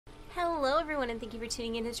Hello everyone and thank you for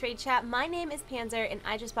tuning into TradeChat. My name is Panzer and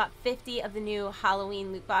I just bought 50 of the new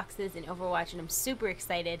Halloween loot boxes in Overwatch and I'm super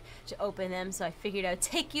excited to open them, so I figured I'd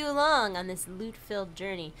take you along on this loot-filled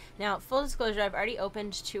journey. Now, full disclosure, I've already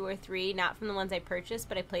opened 2 or 3, not from the ones I purchased,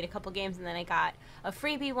 but I played a couple games and then I got a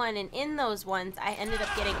freebie one, and in those ones I ended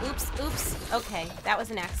up getting, oops, okay, that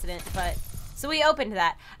was an accident, but so we opened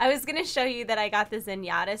that. I was going to show you that I got the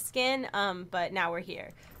Zenyatta skin, but now we're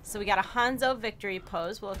here. So we got a Hanzo victory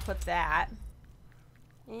pose. We'll equip that.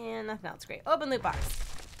 And nothing else great. Open loot box.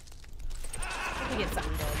 Hope we get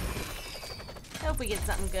something good. Hope we get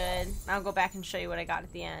something good. I'll go back and show you what I got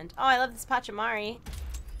at the end. Oh, I love this Pachamari.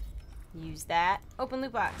 Use that. Open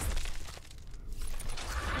loot box.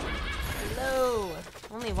 Hello.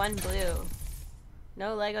 Only one blue.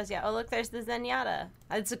 No Legos yet. Oh, look, there's the Zenyatta.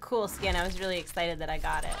 It's a cool skin. I was really excited that I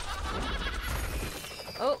got it.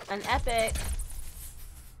 Oh, an epic.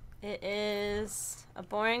 It is a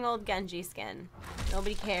boring old Genji skin.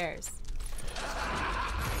 Nobody cares.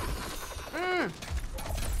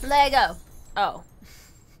 Lego. Oh.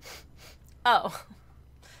 Oh.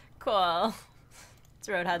 Cool. It's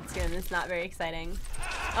a Roadhog skin. It's not very exciting.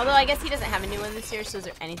 Although I guess he doesn't have a new one this year, so is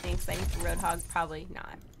there anything exciting for Roadhog? Probably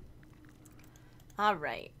not.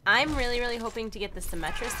 Alright. I'm really hoping to get the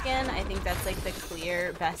Symmetra skin. I think that's like the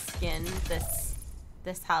clear best skin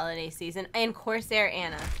this holiday season. And Corsair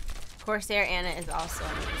Anna. Corsair Anna is also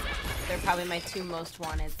amazing. They're probably my 2 most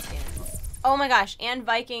wanted skins. Oh my gosh, and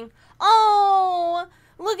Viking. Oh,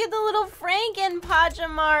 look at the little Franken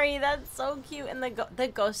Pachamari. That's so cute. And the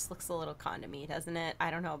ghost looks a little con to me, doesn't it? I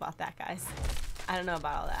don't know about that, guys. I don't know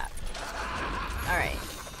about all that. All right,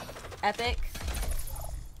 epic.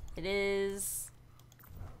 It is.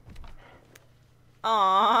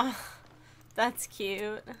 Aw, that's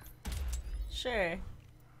cute. Sure.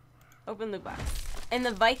 Open loot box. And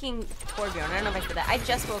the Viking Torbjorn, I don't know if I said that. I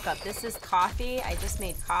just woke up. This is coffee. I just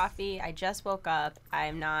made coffee. I just woke up.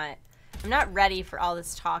 I'm not ready for all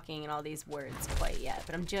this talking and all these words quite yet,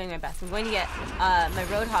 but I'm doing my best. I'm going to get my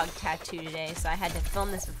Roadhog tattoo today, so I had to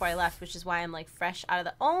film this before I left, which is why I'm like fresh out of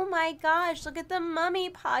the, oh my gosh, look at the mummy,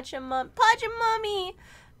 Pachamummy.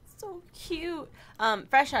 So cute.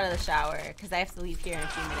 Fresh out of the shower, because I have to leave here in a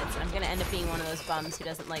few minutes, and I'm going to end up being one of those bums who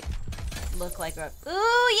doesn't like look like a,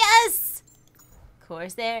 ooh, yes!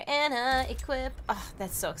 Corsair Anna equip. Oh,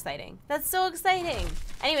 that's so exciting. That's so exciting.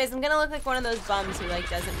 Anyways, I'm gonna look like one of those bums who like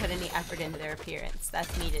doesn't put any effort into their appearance.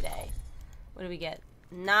 That's me today. What do we get?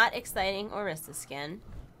 Not exciting Orisa skin.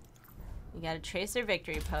 We got a Tracer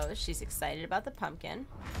victory pose. She's excited about the pumpkin.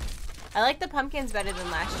 I like the pumpkins better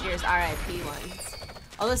than last year's RIP ones.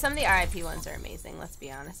 Although some of the RIP ones are amazing, let's be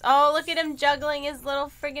honest. Oh, look at him juggling his little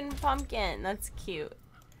friggin' pumpkin. That's cute.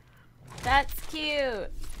 That's cute.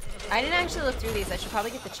 I didn't actually look through these. I should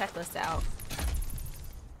probably get the checklist out.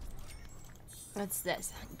 What's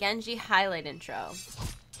this? Genji highlight intro.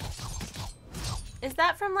 Is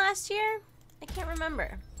that from last year? I can't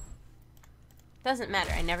remember. Doesn't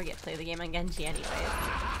matter. I never get to play the game on Genji anyways.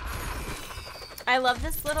 I love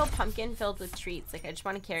this little pumpkin filled with treats. Like, I just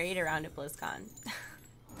want to carry it around at BlizzCon.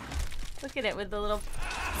 Look at it with the little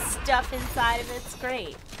stuff inside of it. It's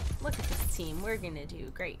great. Look at this team. We're gonna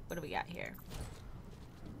do great. What do we got here?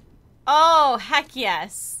 Oh, heck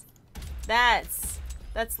yes. That's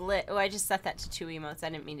lit. Oh, I just set that to 2 emotes. I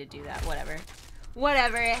didn't mean to do that. Whatever.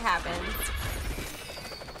 Whatever, it happens.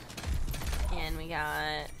 And we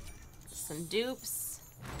got some dupes.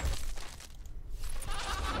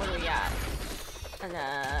 What do we got?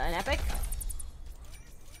 An epic?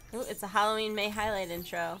 Ooh, it's a Halloween May highlight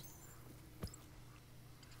intro.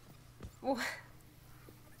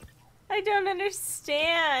 I don't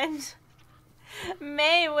understand.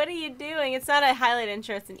 May, what are you doing? It's not a highlight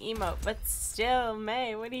intro, it's an emote, but still,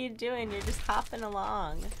 May, what are you doing? You're just hopping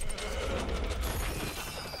along.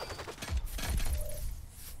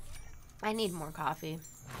 I need more coffee.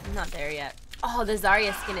 I'm not there yet. Oh, the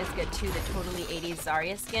Zarya skin is good too, the totally 80s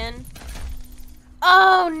Zarya skin.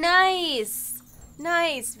 Oh, nice!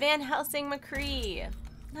 Nice! Van Helsing McCree.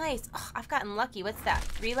 Nice. Oh, I've gotten lucky. What's that?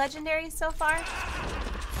 3 legendaries so far?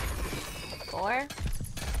 4?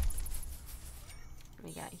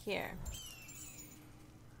 What we got here?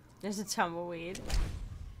 There's a tumbleweed.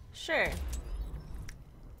 Sure.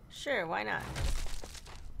 Sure, why not?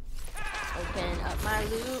 Open up my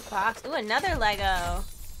loot box. Ooh, another Lego.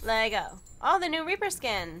 Lego. Oh, the new Reaper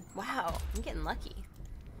skin. Wow, I'm getting lucky.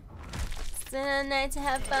 It's a night to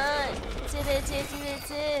have fun.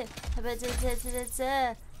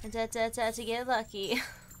 To get lucky.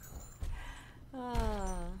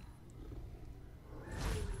 Oh.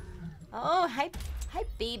 Oh, Hi,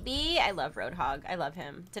 baby. I love Roadhog. I love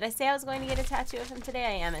him. Did I say I was going to get a tattoo of him today?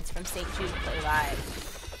 I am. It's from St. Jude Play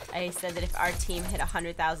Live. I said that if our team hit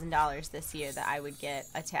 $100,000 this year, that I would get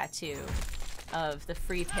a tattoo of the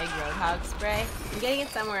free pig Roadhog spray. I'm getting it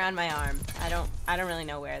somewhere on my arm. I don't really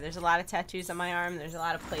know where. There's a lot of tattoos on my arm. There's a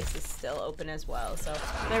lot of places still open as well. So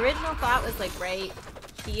my original thought was like right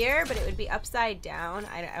here, but it would be upside down.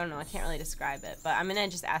 I don't know. I can't really describe it, but I'm gonna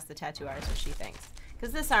just ask the tattoo artist what she thinks.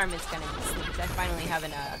 Because this arm is gonna be sleeved. I finally have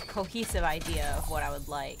a cohesive idea of what I would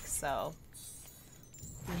like, so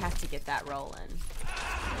we have to get that rolling.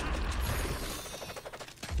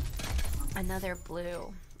 Another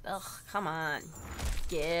blue. Ugh, come on.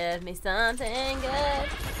 Give me something good.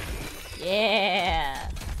 Yeah.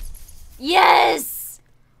 Yes!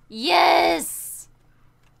 Yes!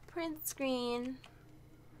 Print screen.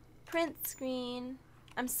 Print screen.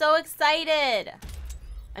 I'm so excited.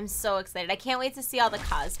 I'm so excited. I can't wait to see all the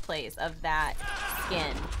cosplays of that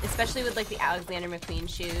skin. Especially with like the Alexander McQueen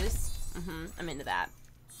shoes. I'm into that.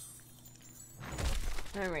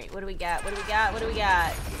 Alright, what do we got? What do we got? What do we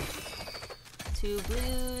got? 2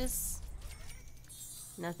 blues.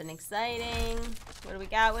 Nothing exciting. What do we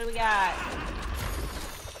got? What do we got?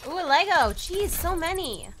 Ooh, a Lego. Jeez, so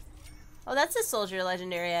many. Oh, that's a soldier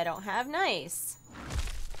legendary I don't have. Nice.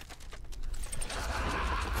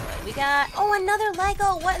 What do we got? Oh, another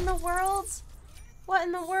Lego. What in the world? What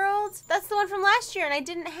in the world? That's the one from last year and I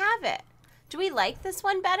didn't have it. Do we like this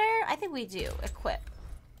one better? I think we do. Equip.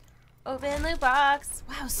 Open loot box.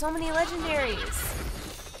 Wow, so many legendaries.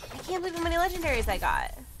 I can't believe how many legendaries I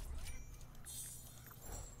got.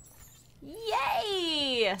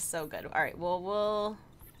 Yay! So good. All right, well, we'll...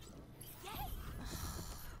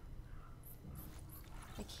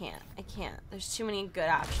 I can't. There's too many good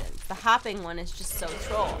options. The hopping one is just so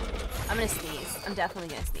troll. I'm gonna sneeze. I'm definitely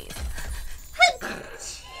gonna sneeze.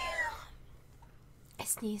 I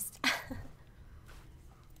sneezed.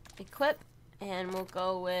 Equip, and we'll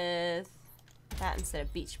go with that instead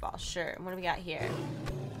of beach ball. Sure. What do we got here?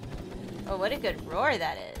 Oh, what a good roar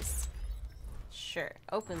that is. Sure.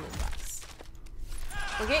 Open loot box.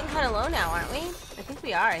 We're getting kind of low now, aren't we? I think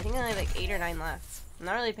we are. I think I only have like 8 or 9 left. I'm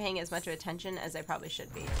not really paying as much attention as I probably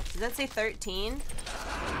should be. Does that say 13? I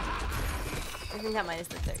think that might have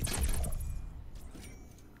said 13.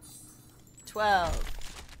 12.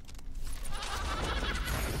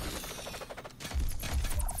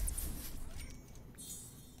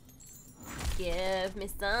 Give me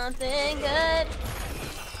something good.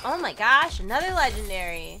 Oh my gosh, another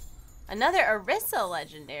legendary. Another Orisa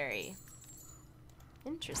legendary.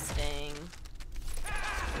 Interesting.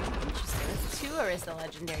 Interesting. That's 2 Orisa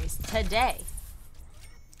legendaries today.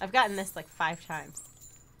 I've gotten this like 5 times.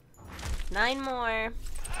 9 more.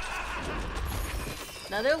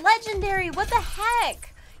 Another legendary. What the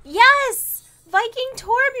heck? Yes! Viking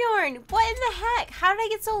Torbjorn. What in the heck? How did I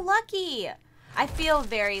get so lucky? I feel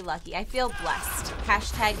very lucky. I feel blessed.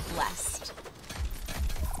 Hashtag blessed.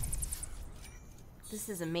 This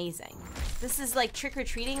is amazing. This is like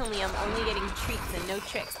trick-or-treating, only I'm only getting treats and no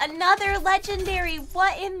tricks. Another legendary!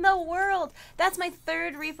 What in the world? That's my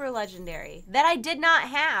 3rd Reaper legendary that I did not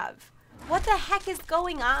have. What the heck is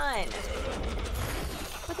going on?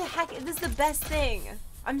 What the heck? This is the best thing.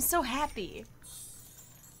 I'm so happy.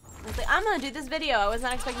 I was like, I'm gonna do this video. I was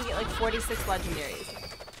not expecting to get like 46 legendaries.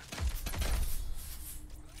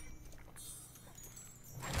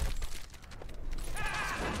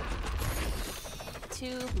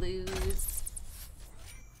 Two blues.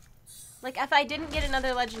 Like, if I didn't get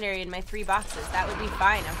another legendary in my 3 boxes, that would be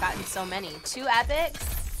fine. I've gotten so many. 2 epics.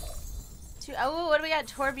 2. Oh, what do we got?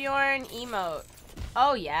 Torbjorn emote.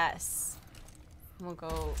 Oh, yes. We'll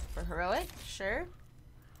go for heroic. Sure.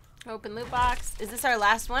 Open loot box. Is this our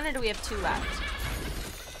last one, or do we have 2 left?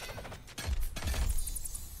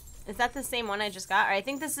 Is that the same one I just got? All right, I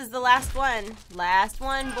think this is the last one. Last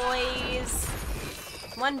one, boys.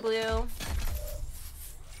 1 blue.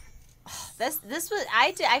 This was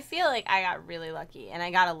I feel like I got really lucky and I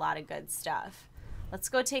got a lot of good stuff. Let's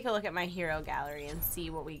go take a look at my hero gallery and see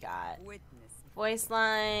what we got. Voice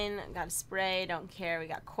line, got a spray, don't care. We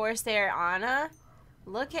got Corsair Anna.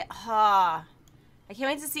 Look at I can't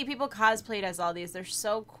wait to see people cosplayed as all these. They're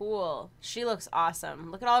so cool. She looks awesome.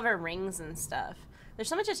 Look at all of her rings and stuff. There's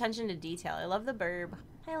so much attention to detail. I love the burb.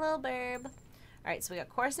 Hi, little burb. Alright, so we got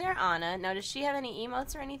Corsair Anna. Now, does she have any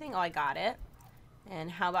emotes or anything? Oh, I got it.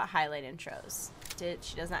 And how about highlight intros?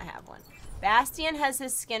 She does not have one. Bastion has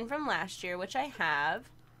his skin from last year, which I have.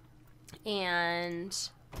 And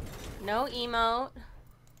no emote.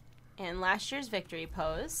 And last year's victory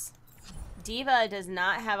pose. Diva does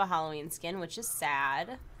not have a Halloween skin, which is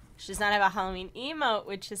sad. She does not have a Halloween emote,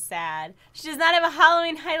 which is sad. She does not have a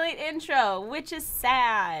Halloween highlight intro, which is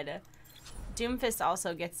sad. Doomfist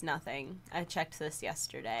also gets nothing. I checked this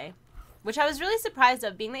yesterday. Which I was really surprised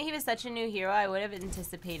of. Being that he was such a new hero, I would have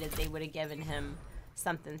anticipated they would have given him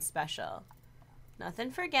something special.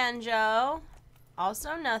 Nothing for Genjo.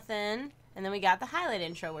 Also nothing. And then we got the highlight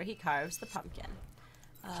intro where he carves the pumpkin.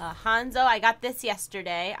 Hanzo, I got this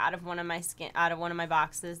yesterday out of one of my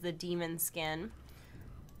boxes, the demon skin.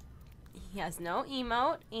 He has no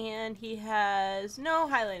emote and he has no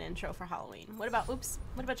highlight intro for Halloween. What about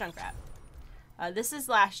Junkrat? This is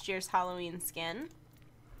last year's Halloween skin.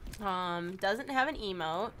 Doesn't have an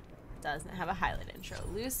emote. Doesn't have a highlight intro.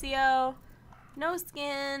 Lucio, no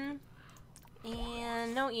skin,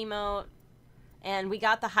 and no emote. And we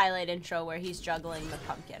got the highlight intro where he's juggling the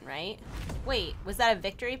pumpkin, right? Wait, was that a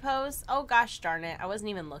victory pose? Oh gosh darn it, I wasn't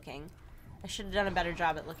even looking. I should have done a better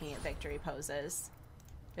job at looking at victory poses.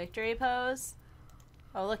 Victory pose?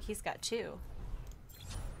 Oh look, he's got two.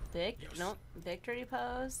 Nope, victory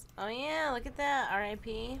pose. Oh yeah, look at that,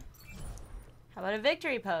 R.I.P. How about a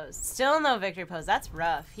victory pose? Still no victory pose. That's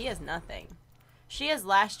rough. He has nothing. She has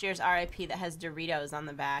last year's RIP that has Doritos on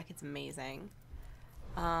the back. It's amazing.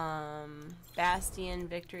 Bastion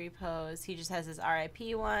victory pose. He just has his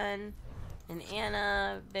RIP one. And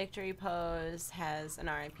Anna victory pose has an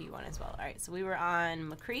RIP one as well. Alright, so we were on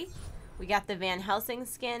McCree. We got the Van Helsing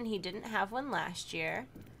skin. He didn't have one last year.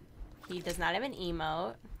 He does not have an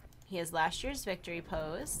emote. He has last year's victory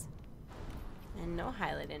pose. And no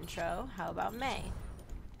highlight intro. How about May?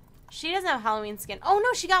 She doesn't have Halloween skin. Oh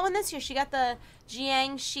no, she got one this year. She got the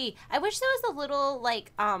Jiangxi. I wish there was a little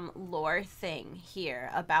like lore thing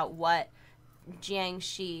here about what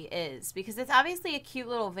Jiangxi is, because it's obviously a cute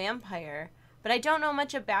little vampire, but I don't know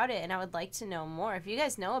much about it and I would like to know more. If you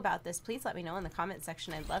guys know about this, please let me know in the comment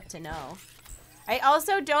section. I'd love to know. I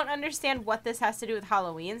also don't understand what this has to do with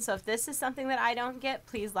Halloween, so if this is something that I don't get,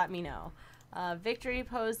 please let me know. Victory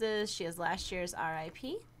poses, she has last year's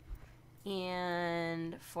RIP.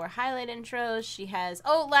 And for highlight intros, she has,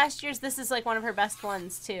 oh, last year's, this is like one of her best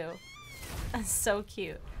ones too. That's so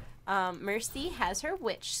cute. Mercy has her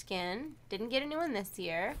witch skin. Didn't get a new one this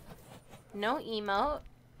year. No emote.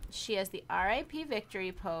 She has the RIP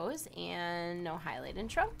victory pose and no highlight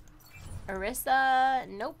intro. Arissa,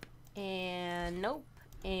 nope. And nope.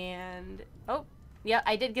 And, oh, yeah,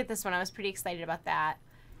 I did get this one. I was pretty excited about that.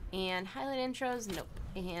 And highlight intros, nope.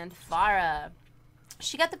 And Farah,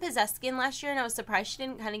 she got the possessed skin last year, and I was surprised she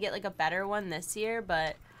didn't kind of get like a better one this year,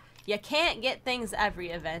 but you can't get things every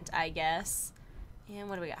event, I guess. And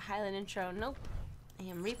what do we got? Highlight intro, nope.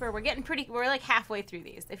 And Reaper, we're like halfway through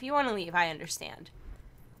these. If you want to leave, I understand.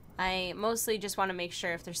 I mostly just want to make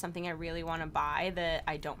sure if there's something I really want to buy that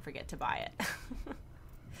I don't forget to buy it.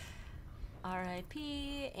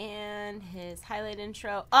 RIP and his highlight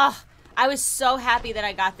intro. Oh, I was so happy that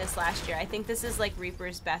I got this last year. I think this is like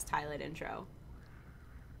Reaper's best highlight intro.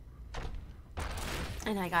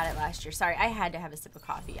 And I got it last year. Sorry, I had to have a sip of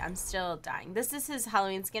coffee. I'm still dying. This is his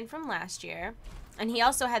Halloween skin from last year. And he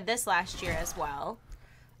also had this last year as well.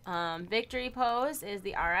 Victory pose is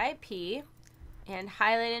the RIP. And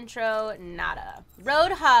highlight intro, nada.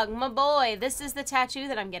 Roadhog, my boy. This is the tattoo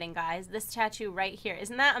that I'm getting, guys. This tattoo right here.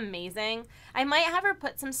 Isn't that amazing? I might have her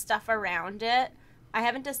put some stuff around it. I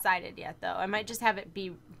haven't decided yet, though. I might just have it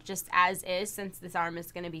be just as is, since this arm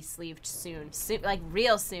is going to be sleeved soon. Like,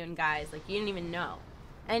 real soon, guys. Like, you didn't even know.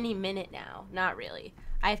 Any minute now. Not really.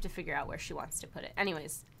 I have to figure out where she wants to put it.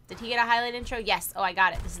 Anyways, did he get a highlight intro? Yes. Oh, I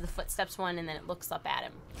got it. This is the footsteps one, and then it looks up at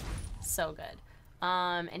him. So good.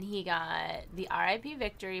 And he got the RIP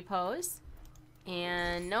victory pose,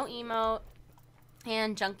 and no emote,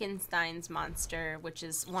 and Junkenstein's monster, which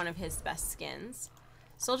is one of his best skins.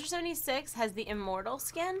 Soldier 76 has the immortal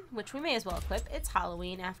skin, which we may as well equip. It's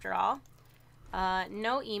Halloween after all.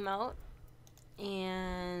 No emote,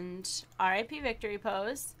 and RIP victory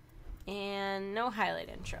pose, and no highlight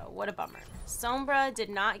intro. What a bummer. Sombra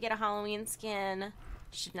did not get a Halloween skin.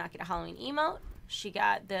 She did not get a Halloween emote. She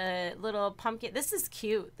got the little pumpkin. This is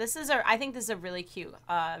cute. I think this is a really cute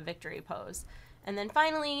victory pose. And then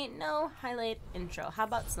finally, no highlight intro. How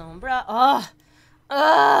about Sombra?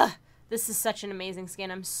 Oh, this is such an amazing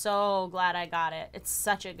skin. I'm so glad I got it. It's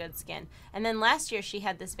such a good skin. And then last year, she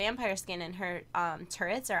had this vampire skin, and her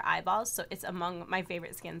turrets are eyeballs, so it's among my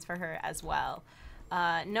favorite skins for her as well.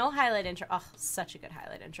 No highlight intro. Oh, such a good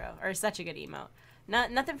highlight intro, or such a good emote.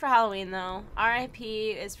 Nothing for Halloween, though. RIP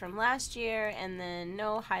is from last year, and then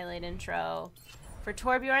no highlight intro. For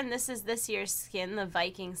Torbjorn, this is this year's skin, the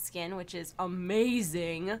Viking skin, which is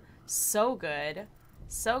amazing. So good.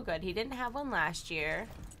 So good. He didn't have one last year.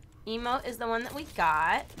 Emote is the one that we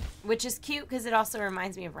got, which is cute because it also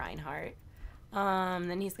reminds me of Reinhardt.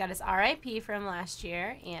 Then he's got his RIP from last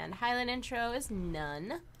year, and highlight intro is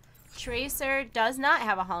none. Tracer does not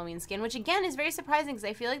have a Halloween skin, which again is very surprising because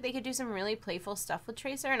I feel like they could do some really playful stuff with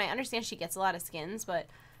Tracer, and I understand she gets a lot of skins, but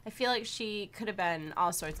I feel like she could have been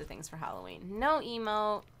all sorts of things for Halloween. No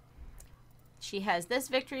emote. She has this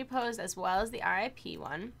victory pose as well as the RIP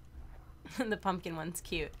one. The pumpkin one's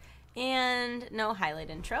cute. And no highlight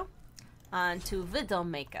intro. On to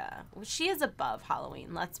Vidalmaker. She is above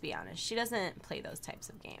Halloween, let's be honest. She doesn't play those types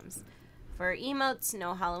of games. For emotes,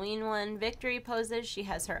 no Halloween one. Victory poses, she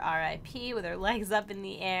has her RIP with her legs up in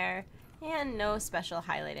the air. And no special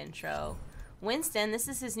highlight intro. Winston, this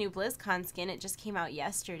is his new BlizzCon skin. It just came out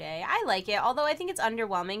yesterday. I like it, although I think it's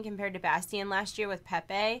underwhelming compared to Bastion last year with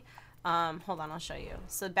Pepe. Hold on, I'll show you.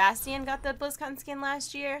 So Bastion got the BlizzCon skin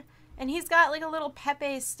last year, and he's got like a little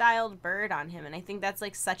Pepe-styled bird on him, and I think that's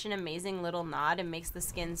like such an amazing little nod and makes the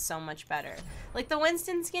skin so much better. Like the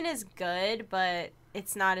Winston skin is good, but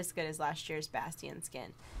it's not as good as last year's Bastion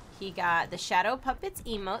skin. He got the Shadow Puppets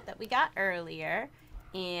emote that we got earlier.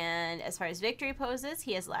 And as far as victory poses,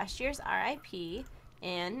 he has last year's RIP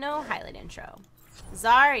and no highlight intro.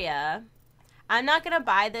 Zarya, I'm not going to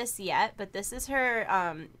buy this yet, but this is her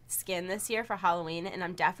skin this year for Halloween, and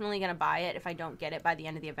I'm definitely going to buy it if I don't get it by the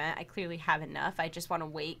end of the event. I clearly have enough. I just want to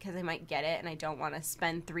wait because I might get it, and I don't want to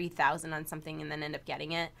spend $3,000 on something and then end up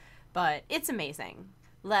getting it. But it's amazing.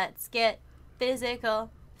 Let's get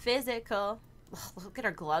physical, physical. Ugh, look at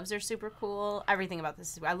her gloves, are super cool. Everything about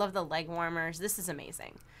this is, I love the leg warmers. This is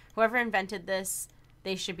amazing. Whoever invented this,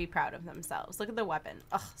 they should be proud of themselves. Look at the weapon.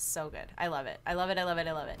 Oh, so good. I love it. I love it. I love it.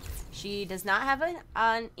 I love it. She does not have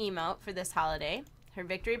an emote for this holiday. Her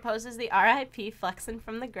victory pose is the RIP, flexing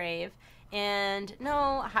from the grave, and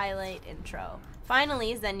no highlight intro.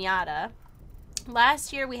 Finally, Zenyatta.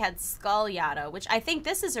 Last year we had Skull Yatta, which I think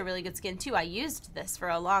this is a really good skin too. I used this for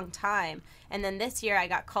a long time. And then this year I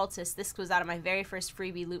got Cultist. This was out of my very first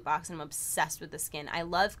freebie loot box, and I'm obsessed with the skin. I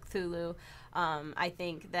love Cthulhu. I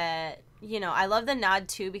think that, you know, I love the nod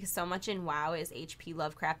too because so much in WoW is HP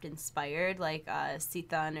Lovecraft inspired, like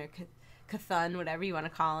Sithun or Cthulhu, whatever you want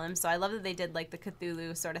to call him. So I love that they did like the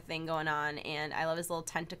Cthulhu sort of thing going on, and I love his little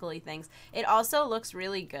tentacle-y things. It also looks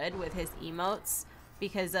really good with his emotes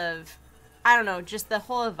because of, I don't know, just the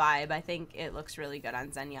whole vibe. I think it looks really good on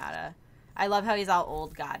Zenyatta. I love how he's all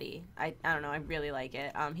old gaudy. I don't know, I really like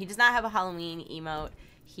it. He does not have a Halloween emote.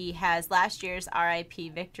 He has last year's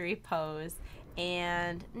RIP victory pose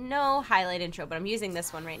and no highlight intro, but I'm using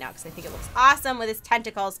this one right now because I think it looks awesome with his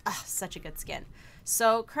tentacles. Oh, such a good skin.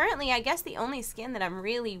 So currently, I guess the only skin that I'm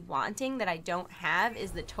really wanting that I don't have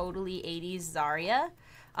is the Totally 80s Zarya.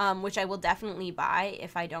 Which I will definitely buy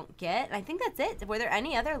if I don't get. And I think that's it. Were there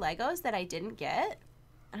any other Legos that I didn't get?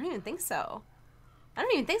 I don't even think so.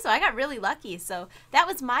 I got really lucky. So that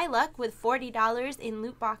was my luck with $40 in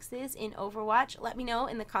loot boxes in Overwatch. Let me know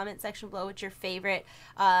in the comment section below what your favorite,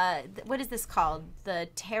 what is this called? The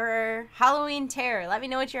Terror, Halloween Terror. Let me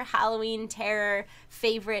know what your Halloween Terror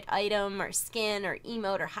favorite item or skin or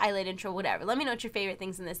emote or highlight intro, whatever. Let me know what your favorite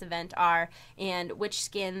things in this event are and which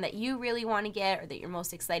skin that you really want to get or that you're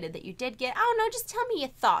most excited that you did get. I don't know, just tell me your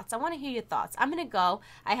thoughts. I want to hear your thoughts. I'm going to go.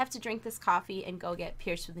 I have to drink this coffee and go get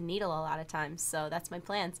pierced with a needle a lot of times, so that's my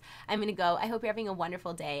plans. I'm going to go. I hope you're having a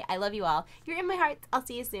wonderful day. I love you all. You're in my heart. I'll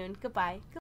see you soon. Goodbye.